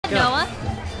Noah.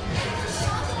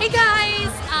 Hey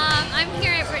guys, I'm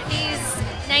here at Brittany's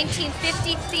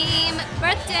 1950 theme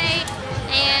birthday,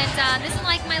 and this is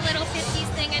like my little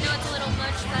 50s thing. I know it's a little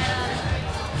much, but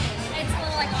it's a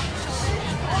little like off the shoulder.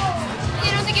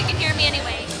 I don't think you can hear me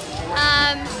anyway.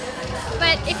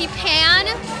 But if you pan,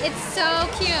 it's so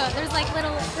cute. There's like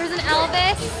there's an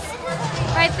Elvis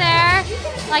right there,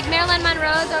 like Marilyn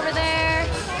Monroe's over there.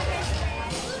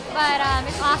 But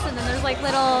it's awesome, and there's like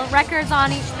little records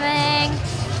on each thing.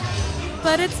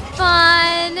 But it's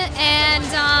fun, and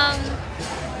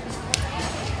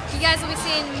you guys will be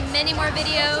seeing many more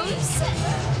videos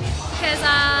because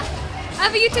I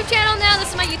have a YouTube channel now.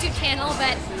 This is my YouTube channel,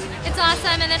 but it's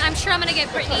awesome, and then I'm sure I'm gonna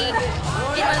get Brittany in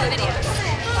one of the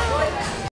videos.